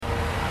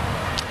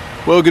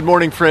Well, good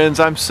morning, friends.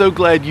 I'm so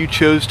glad you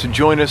chose to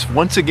join us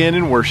once again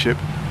in worship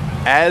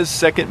as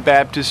Second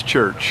Baptist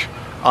Church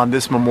on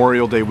this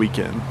Memorial Day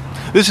weekend.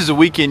 This is a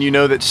weekend,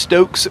 that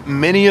stokes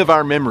many of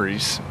our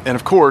memories, and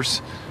of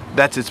course,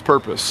 that's its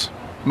purpose.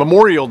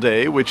 Memorial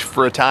Day, which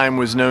for a time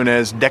was known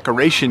as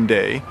Decoration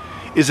Day,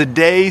 is a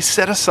day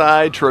set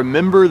aside to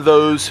remember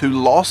those who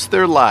lost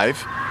their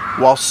life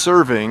while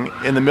serving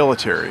in the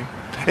military.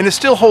 And it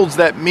still holds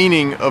that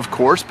meaning, of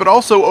course, but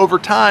also over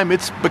time,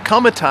 it's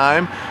become a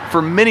time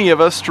for many of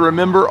us to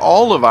remember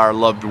all of our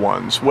loved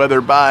ones,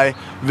 whether by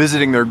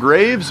visiting their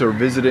graves or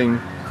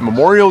visiting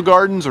memorial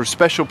gardens or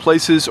special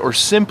places, or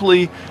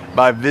simply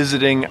by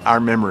visiting our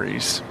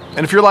memories.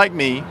 And if you're like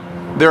me,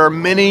 there are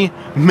many,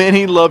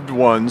 many loved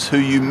ones who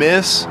you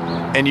miss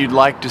and you'd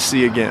like to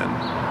see again.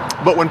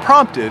 But when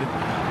prompted,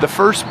 the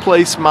first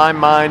place my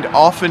mind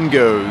often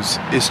goes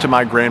is to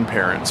my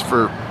grandparents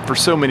for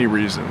so many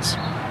reasons.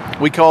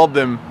 We called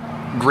them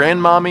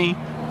Grandmommy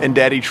and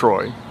Daddy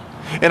Troy.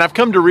 And I've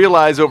come to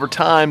realize over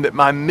time that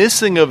my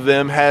missing of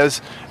them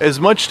has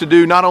as much to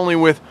do not only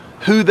with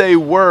who they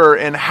were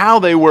and how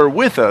they were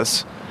with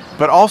us,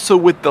 but also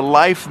with the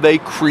life they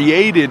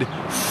created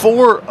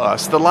for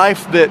us, the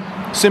life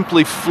that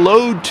simply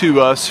flowed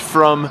to us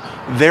from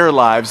their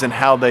lives and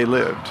how they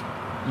lived.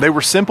 They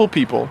were simple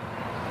people,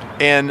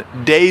 and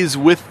days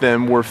with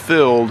them were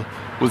filled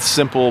with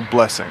simple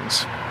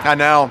blessings. I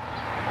now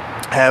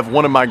have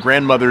one of my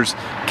grandmother's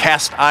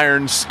cast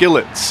iron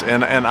skillets,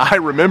 and I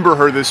remember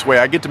her this way.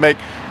 I get to make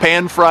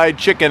pan-fried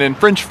chicken and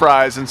french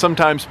fries and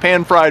sometimes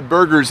pan-fried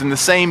burgers in the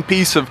same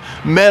piece of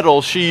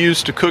metal she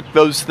used to cook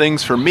those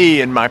things for me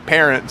and my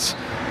parents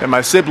and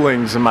my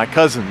siblings and my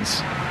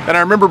cousins. And I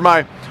remember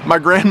my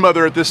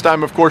grandmother at this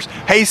time, of course,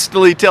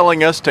 hastily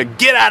telling us to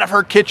get out of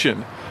her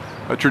kitchen,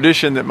 a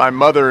tradition that my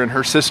mother and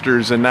her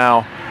sisters, and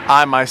now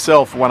I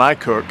myself, when I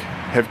cook,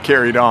 have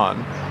carried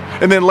on.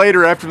 And then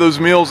later, after those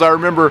meals, I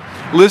remember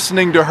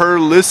listening to her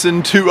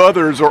listen to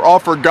others or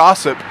offer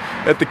gossip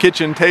at the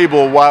kitchen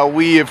table while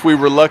we, if we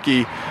were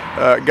lucky,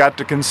 got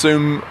to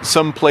consume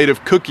some plate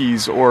of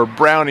cookies or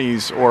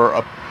brownies or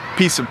a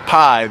piece of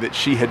pie that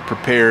she had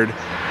prepared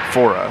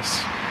for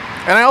us.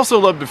 And I also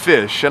love to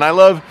fish, and I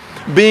love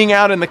being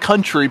out in the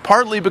country,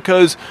 partly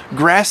because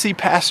grassy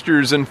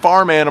pastures and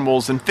farm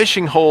animals and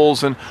fishing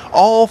holes and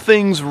all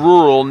things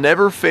rural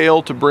never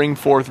fail to bring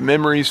forth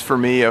memories for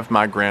me of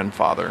my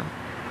grandfather.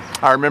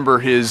 I remember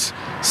his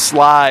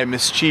sly,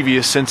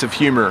 mischievous sense of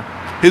humor,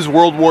 his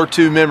World War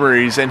II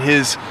memories, and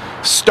his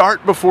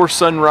start before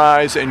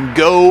sunrise and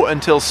go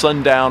until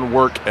sundown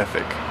work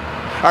ethic.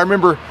 I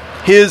remember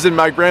his and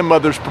my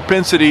grandmother's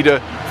propensity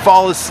to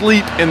fall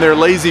asleep in their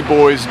lazy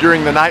boys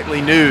during the nightly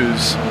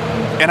news.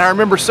 And I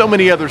remember so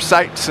many other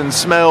sights and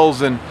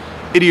smells and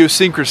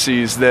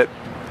idiosyncrasies that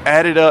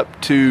added up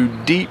to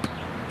deep,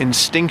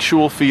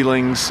 instinctual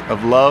feelings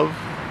of love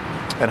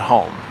and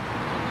home.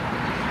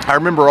 I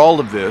remember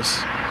all of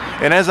this,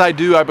 and as I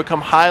do, I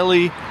become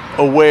highly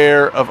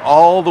aware of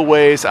all the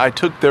ways I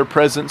took their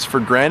presence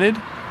for granted,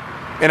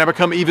 and I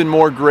become even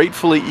more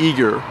gratefully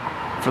eager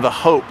for the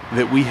hope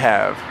that we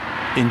have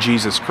in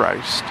Jesus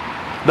Christ.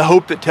 The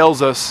hope that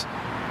tells us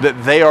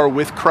that they are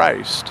with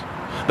Christ.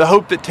 The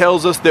hope that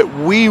tells us that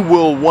we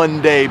will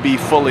one day be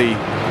fully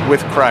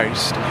with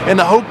Christ. And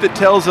the hope that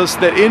tells us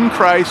that in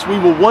Christ we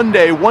will one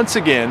day, once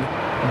again,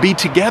 be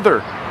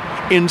together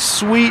in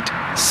sweet,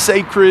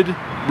 sacred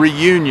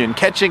reunion,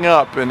 catching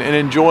up and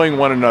enjoying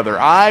one another.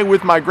 I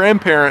with my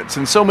grandparents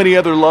and so many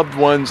other loved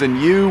ones, and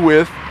you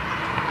with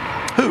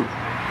who?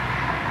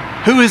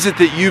 Who is it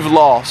that you've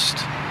lost,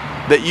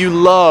 that you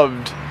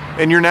loved,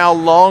 and you're now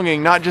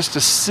longing not just to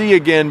see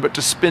again, but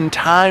to spend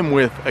time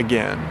with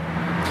again?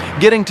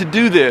 Getting to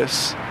do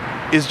this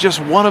is just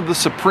one of the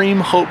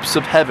supreme hopes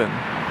of heaven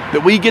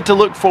that we get to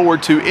look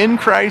forward to in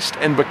Christ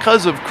and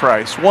because of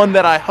Christ, one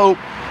that I hope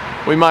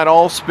we might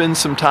all spend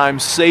some time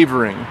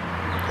savoring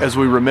as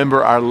we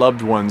remember our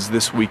loved ones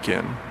this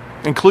weekend,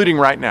 including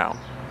right now,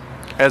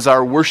 as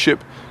our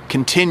worship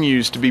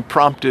continues to be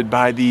prompted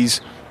by these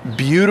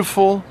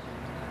beautiful,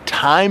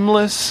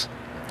 timeless,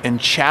 and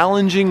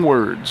challenging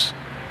words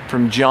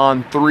from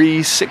John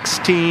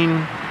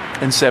 3:16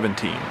 and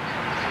 17.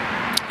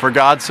 For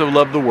God so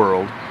loved the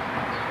world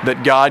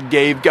that God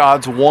gave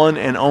God's one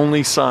and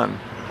only Son,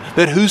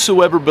 that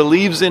whosoever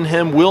believes in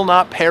him will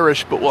not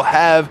perish but will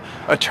have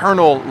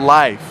eternal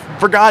life.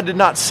 For God did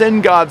not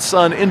send God's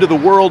Son into the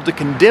world to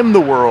condemn the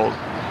world,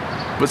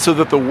 but so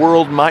that the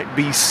world might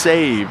be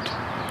saved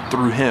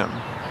through him.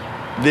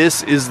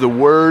 This is the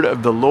word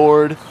of the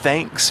Lord.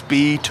 Thanks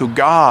be to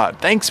God.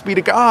 Thanks be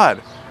to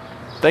God.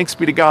 Thanks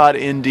be to God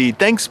indeed.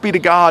 Thanks be to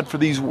God for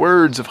these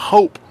words of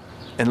hope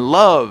and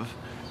love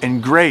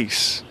and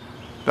grace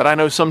that I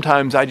know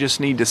sometimes I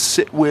just need to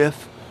sit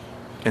with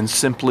and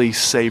simply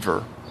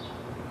savor.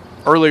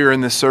 Earlier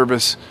in this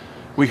service,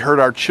 we heard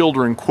our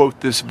children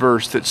quote this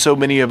verse that so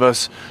many of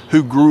us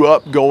who grew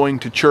up going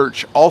to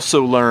church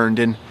also learned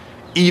and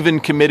even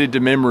committed to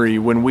memory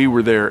when we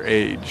were their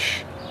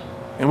age.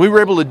 And we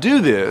were able to do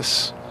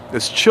this,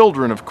 as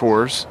children of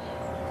course,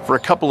 for a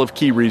couple of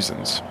key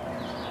reasons.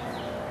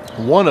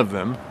 One of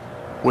them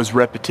was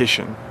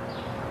repetition.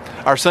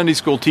 Our Sunday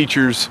school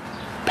teachers,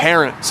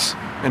 parents,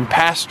 and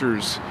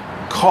pastors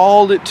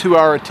called it to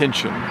our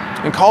attention,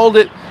 and called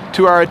it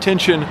to our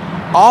attention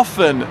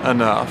often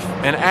enough,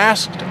 and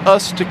asked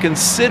us to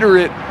consider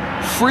it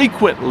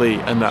frequently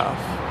enough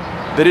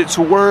that its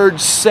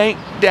words sank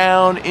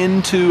down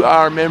into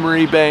our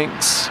memory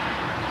banks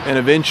and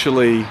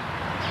eventually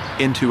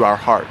into our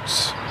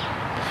hearts.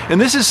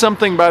 And this is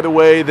something, by the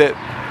way, that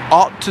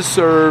ought to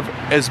serve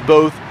as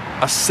both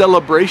a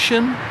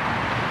celebration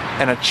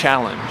and a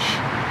challenge.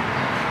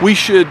 We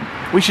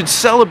should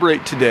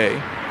celebrate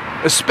today,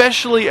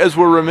 especially as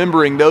we're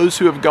remembering those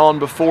who have gone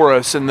before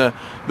us and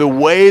the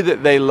way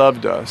that they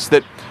loved us,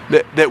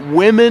 that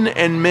women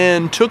and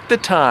men took the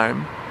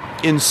time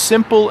in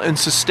simple and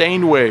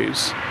sustained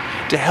ways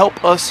to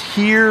help us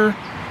hear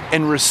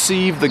and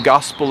receive the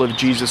gospel of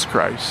Jesus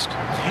Christ.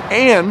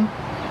 And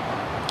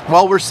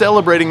while we're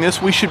celebrating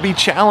this, we should be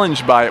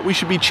challenged by it. We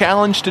should be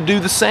challenged to do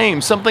the same,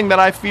 something that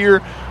I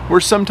fear we're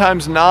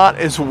sometimes not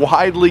as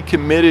widely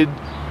committed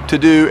to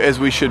do as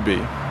we should be.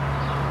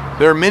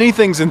 There are many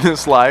things in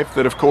this life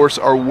that, of course,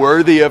 are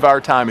worthy of our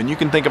time, and you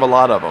can think of a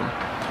lot of them.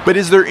 But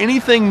is there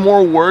anything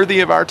more worthy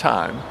of our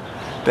time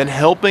than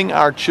helping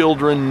our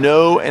children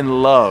know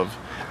and love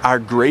our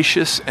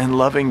gracious and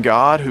loving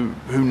God who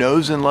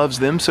knows and loves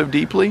them so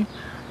deeply?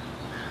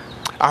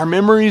 Our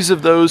memories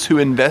of those who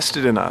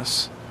invested in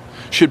us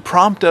should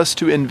prompt us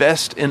to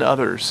invest in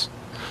others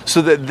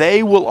so that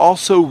they will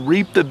also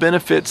reap the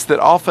benefits that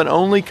often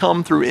only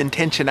come through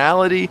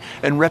intentionality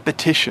and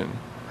repetition,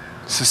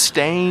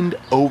 sustained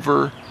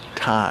over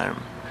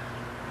time.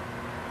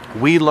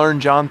 We learn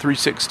John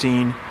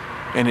 3:16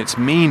 and its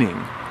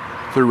meaning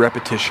through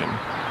repetition.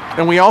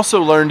 And we also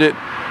learned it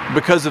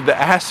because of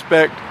the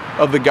aspect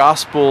of the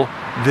gospel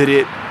that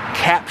it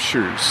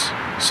captures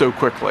so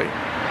quickly.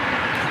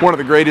 One of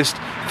the greatest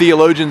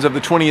theologians of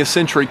the 20th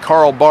century,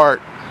 Karl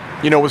Barth,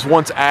 was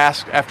once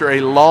asked after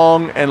a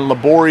long and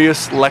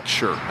laborious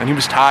lecture, and he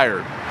was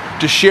tired,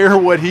 to share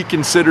what he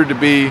considered to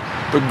be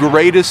the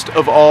greatest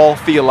of all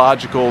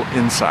theological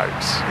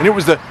insights. And it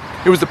was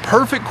the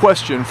perfect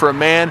question for a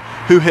man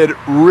who had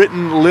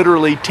written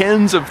literally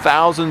tens of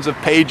thousands of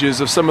pages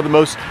of some of the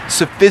most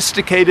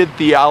sophisticated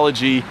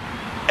theology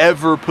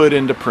ever put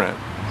into print.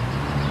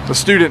 The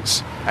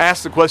students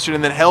asked the question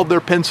and then held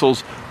their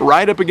pencils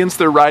right up against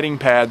their writing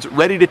pads,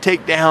 ready to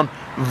take down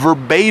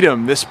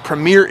verbatim this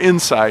premier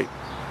insight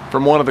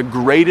from one of the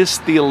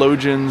greatest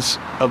theologians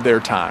of their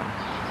time.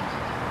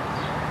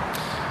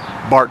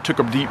 Bart took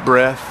a deep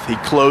breath. He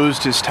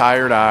closed his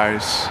tired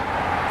eyes,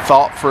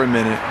 thought for a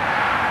minute,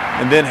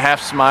 and then,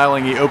 half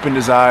smiling, he opened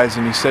his eyes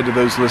and he said to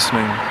those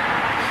listening,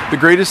 "The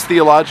greatest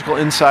theological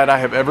insight I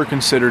have ever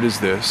considered is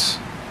this: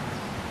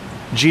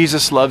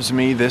 Jesus loves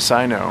me, this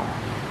I know,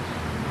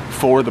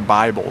 for the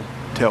Bible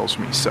tells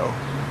me so."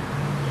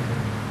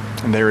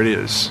 And there it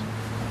is.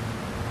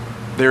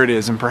 There it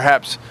is. And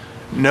perhaps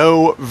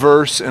no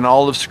verse in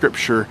all of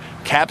Scripture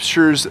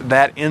captures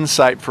that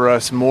insight for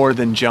us more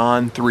than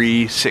John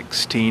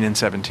 3:16 and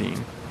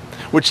 17,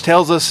 which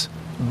tells us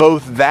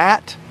both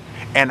that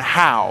and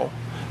how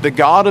the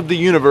God of the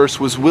universe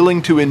was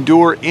willing to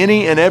endure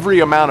any and every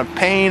amount of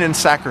pain and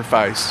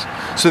sacrifice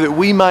so that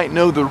we might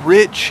know the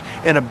rich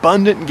and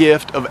abundant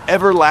gift of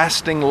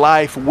everlasting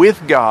life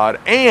with God.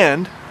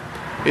 And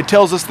it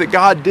tells us that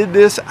God did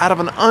this out of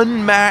an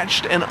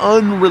unmatched and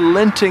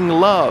unrelenting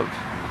love.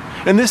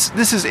 And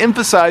this is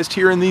emphasized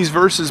here in these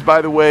verses,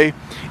 by the way,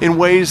 in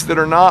ways that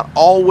are not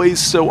always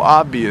so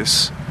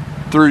obvious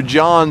through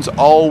John's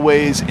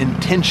always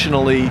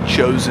intentionally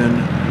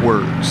chosen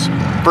words.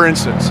 For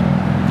instance,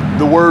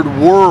 the word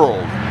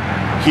world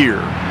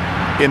here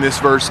in this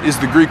verse is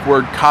the Greek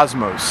word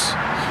cosmos.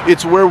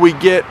 It's where we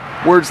get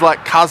words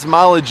like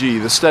cosmology,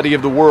 the study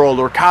of the world,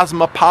 or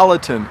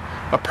cosmopolitan,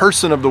 a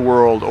person of the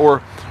world,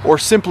 or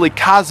simply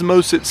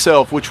cosmos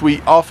itself, which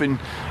we often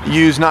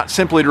use not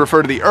simply to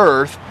refer to the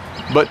earth,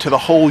 but to the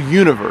whole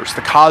universe,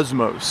 the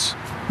cosmos.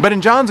 But in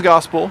John's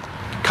gospel,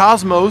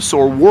 cosmos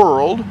or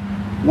world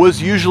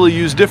was usually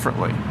used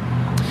differently.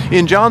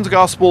 In John's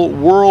gospel,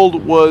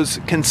 world was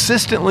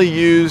consistently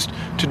used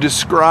to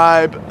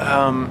describe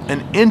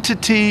an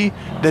entity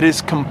that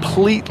is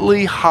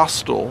completely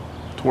hostile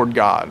toward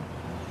God.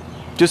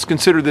 Just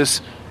consider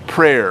this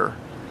prayer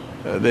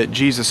that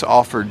Jesus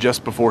offered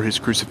just before his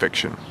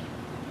crucifixion.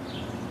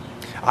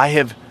 "I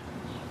have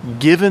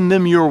given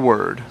them your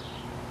word,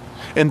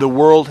 and the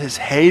world has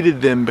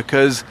hated them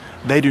because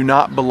they do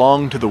not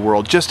belong to the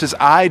world, just as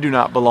I do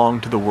not belong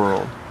to the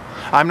world.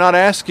 I'm not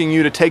asking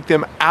you to take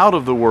them out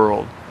of the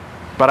world,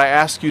 but I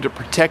ask you to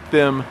protect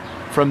them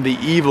from the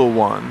evil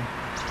one.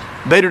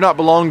 They do not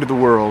belong to the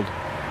world,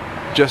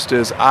 just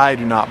as I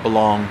do not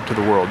belong to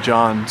the world."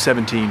 John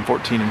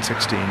 17:14 and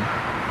 16.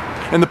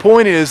 And the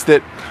point is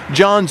that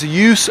John's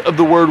use of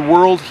the word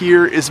world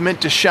here is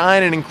meant to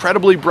shine an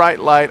incredibly bright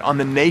light on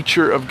the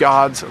nature of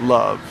God's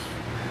love.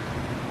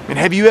 And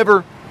have you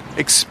ever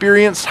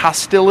experienced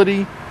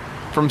hostility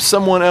from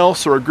someone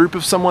else or a group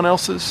of someone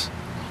else's?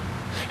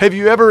 Have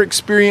you ever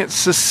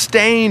experienced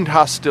sustained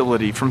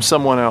hostility from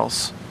someone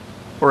else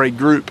or a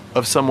group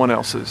of someone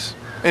else's?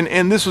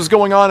 And this was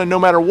going on, and no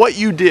matter what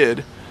you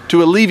did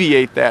to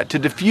alleviate that, to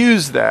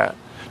diffuse that,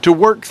 to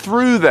work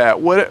through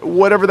that,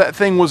 whatever that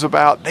thing was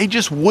about, they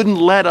just wouldn't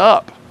let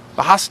up.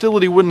 The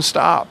hostility wouldn't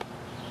stop.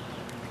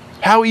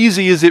 How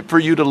easy is it for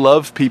you to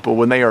love people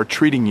when they are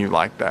treating you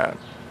like that?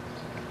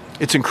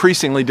 It's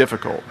increasingly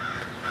difficult,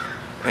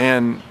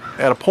 and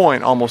at a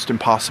point, almost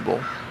impossible,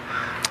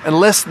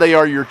 unless they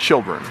are your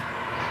children.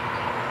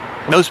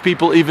 Those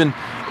people, even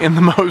in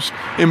the most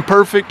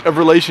imperfect of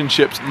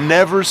relationships,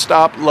 never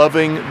stop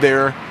loving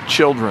their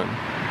children.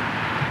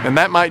 And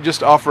that might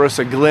just offer us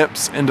a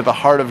glimpse into the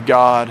heart of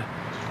God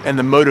and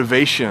the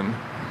motivation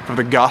for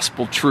the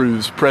gospel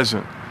truths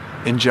present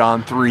in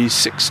John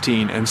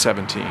 3:16 and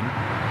 17.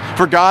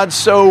 For God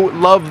so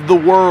loved the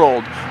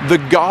world, the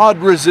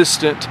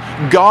God-resistant,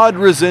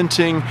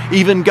 God-resenting,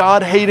 even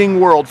God-hating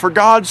world. For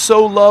God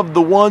so loved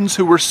the ones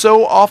who were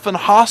so often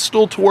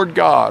hostile toward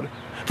God.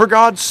 For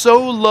God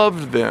so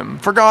loved them.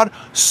 For God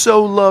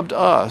so loved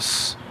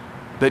us,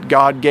 that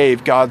God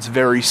gave God's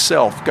very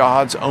self,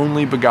 God's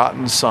only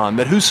begotten Son,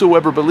 that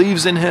whosoever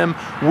believes in him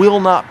will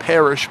not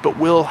perish, but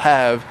will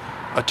have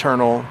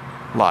eternal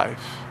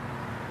life.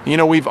 You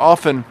know, we've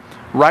often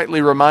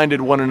rightly reminded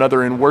one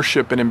another in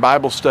worship and in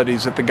Bible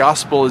studies that the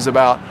gospel is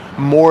about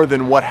more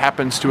than what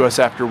happens to us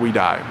after we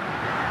die.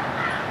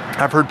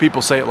 I've heard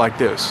people say it like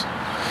this.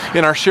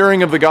 In our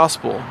sharing of the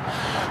gospel,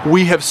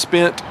 we have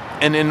spent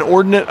an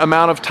inordinate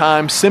amount of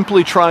time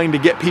simply trying to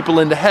get people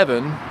into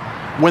heaven,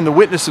 when the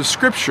witness of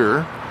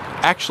Scripture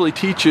actually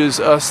teaches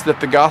us that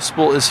the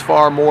gospel is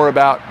far more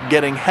about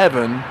getting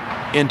heaven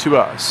into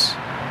us.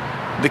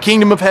 The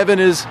kingdom of heaven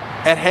is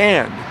at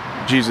hand,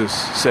 Jesus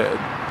said.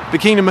 The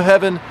kingdom of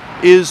heaven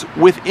is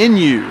within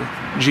you,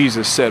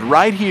 Jesus said,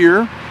 right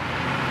here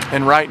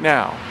and right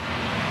now.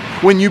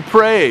 When you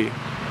pray,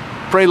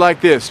 pray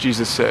like this,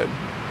 Jesus said.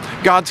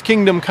 God's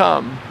kingdom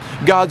come,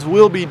 God's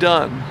will be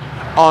done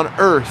on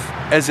earth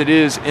as it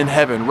is in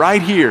heaven,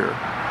 right here,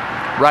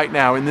 right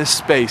now, in this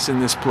space, in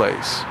this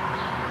place.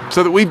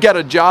 So that we've got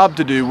a job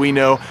to do, we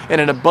know, and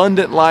an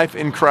abundant life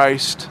in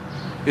Christ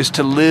is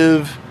to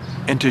live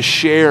and to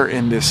share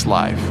in this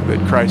life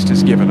that Christ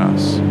has given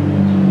us.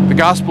 The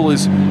gospel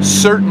is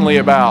certainly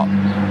about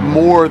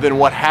more than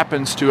what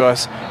happens to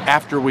us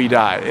after we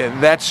die.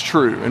 And that's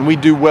true, and we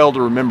do well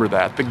to remember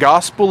that. The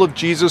gospel of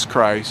Jesus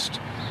Christ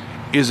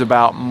is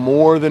about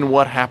more than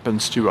what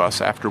happens to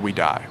us after we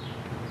die.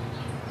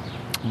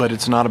 But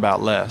it's not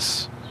about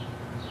less.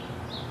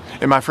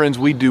 And my friends,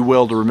 we do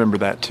well to remember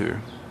that too.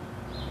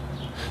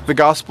 The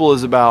gospel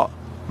is about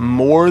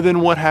more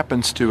than what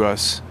happens to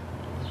us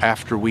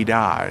after we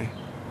die,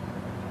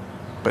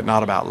 but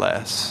not about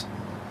less.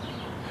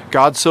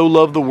 God so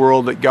loved the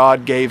world that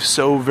God gave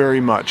so very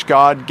much.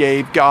 God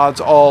gave God's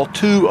all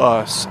to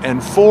us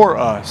and for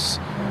us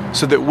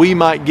so that we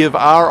might give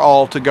our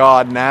all to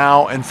God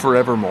now and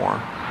forevermore.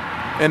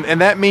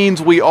 And that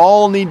means we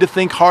all need to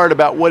think hard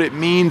about what it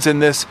means in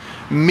this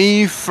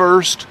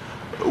me-first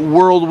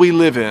world we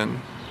live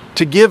in,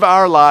 to give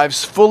our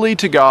lives fully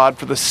to God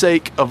for the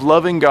sake of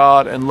loving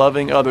God and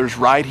loving others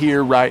right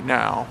here, right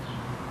now.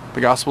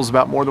 The gospel is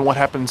about more than what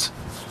happens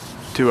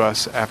to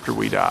us after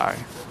we die.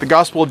 The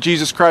gospel of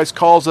Jesus Christ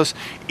calls us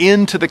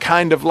into the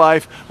kind of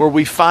life where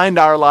we find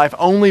our life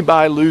only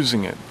by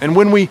losing it. And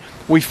when we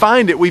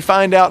find it, we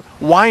find out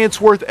why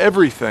it's worth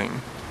everything.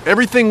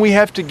 Everything we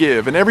have to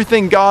give and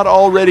everything God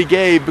already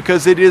gave,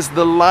 because it is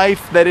the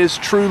life that is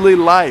truly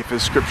life,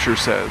 as Scripture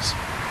says.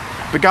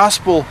 The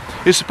gospel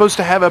is supposed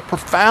to have a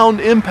profound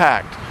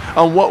impact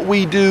on what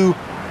we do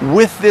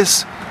with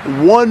this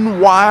one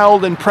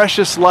wild and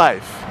precious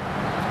life,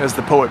 as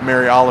the poet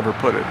Mary Oliver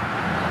put it.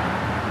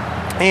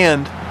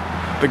 And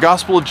the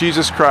gospel of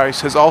Jesus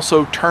Christ has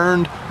also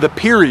turned the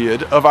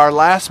period of our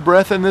last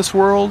breath in this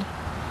world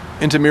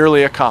into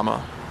merely a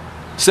comma,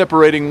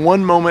 separating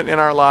one moment in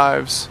our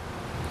lives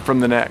from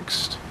the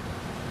next.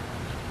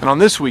 And on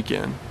this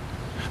weekend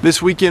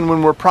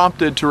when we're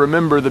prompted to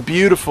remember the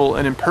beautiful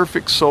and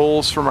imperfect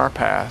souls from our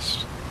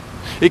past,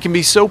 it can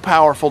be so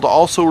powerful to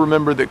also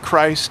remember that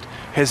Christ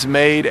has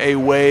made a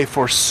way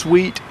for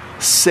sweet,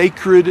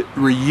 sacred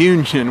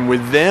reunion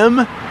with them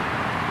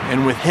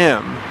and with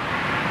Him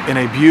in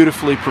a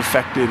beautifully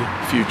perfected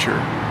future.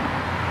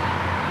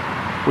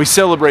 We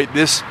celebrate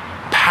this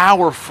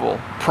powerful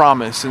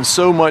promise and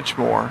so much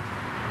more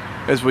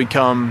as we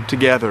come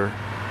together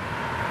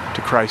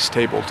to Christ's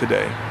table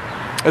today.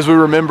 As we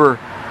remember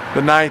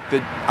the night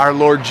that our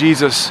Lord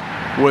Jesus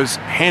was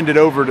handed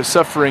over to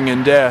suffering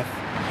and death,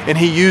 and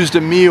He used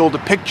a meal to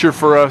picture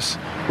for us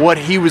what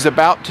He was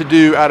about to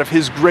do out of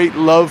His great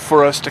love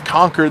for us to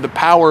conquer the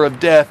power of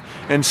death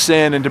and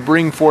sin and to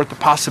bring forth the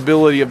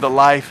possibility of the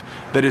life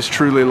that is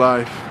truly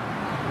life.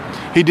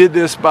 He did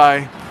this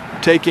by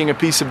taking a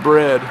piece of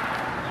bread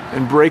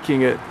and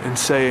breaking it and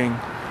saying,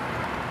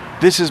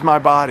 "This is my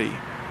body,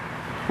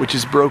 which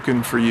is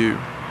broken for you.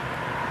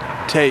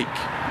 Take,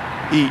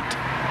 eat,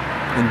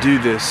 and do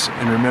this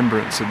in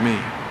remembrance of me."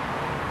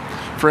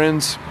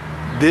 Friends,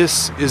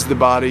 This is the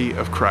body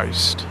of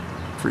Christ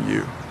for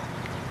you.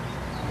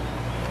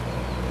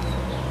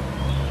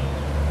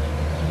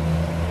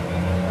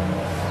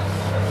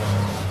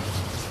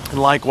 And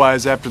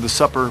likewise, after the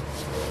supper,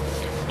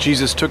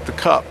 Jesus took the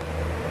cup.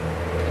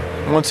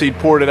 Once he'd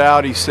poured it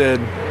out, he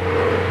said,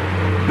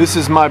 "This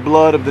is my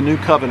blood of the new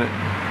covenant,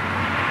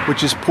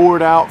 which is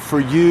poured out for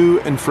you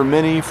and for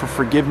many for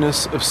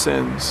forgiveness of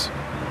sins.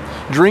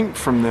 Drink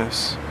from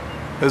this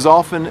as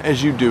often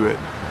as you do it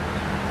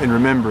in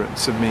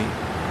remembrance of me."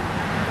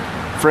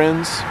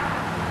 Friends,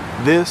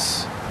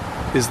 this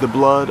is the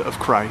blood of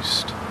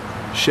Christ,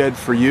 shed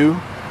for you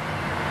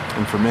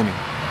and for many.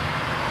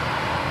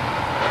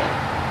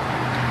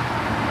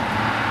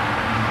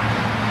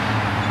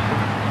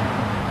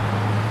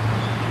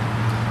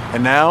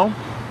 And now,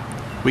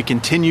 we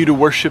continue to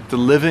worship the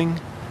living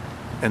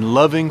and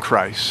loving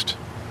Christ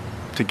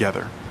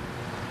together.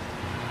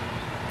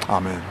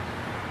 Amen.